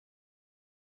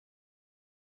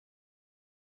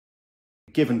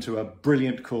given to a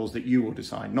brilliant cause that you will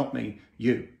decide, not me,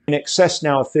 you. In excess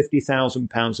now of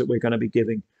 £50,000 that we're going to be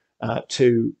giving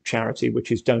to charity,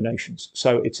 which is donations.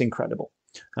 So it's incredible.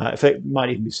 In fact, it might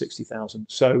even be 60,000.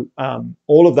 So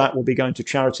all of that will be going to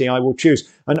charity I will choose.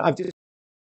 And I've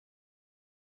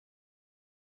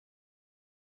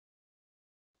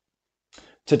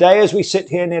today, as we sit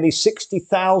here, nearly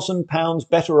 £60,000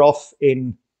 better off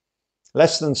in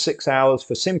less than 6 hours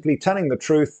for simply telling the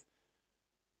truth.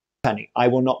 Penny. I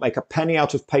will not make a penny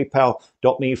out of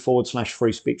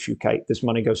paypal.me/free speech UK. This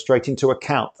money goes straight into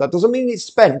account. That doesn't mean it's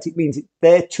spent. It means it's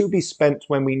there to be spent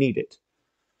when we need it.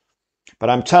 But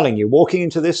I'm telling you, walking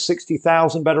into this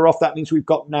 60,000 better off, that means we've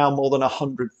got now more than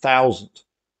 100,000.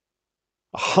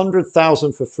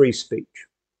 100,000 for free speech.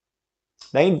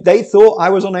 They thought I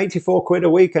was on 84 quid a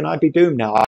week and I'd be doomed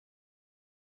now.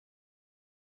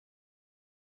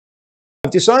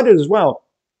 I've decided as well,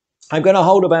 I'm going to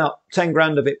hold about 10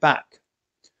 grand of it back.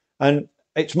 And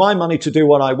it's my money to do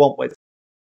what I want with.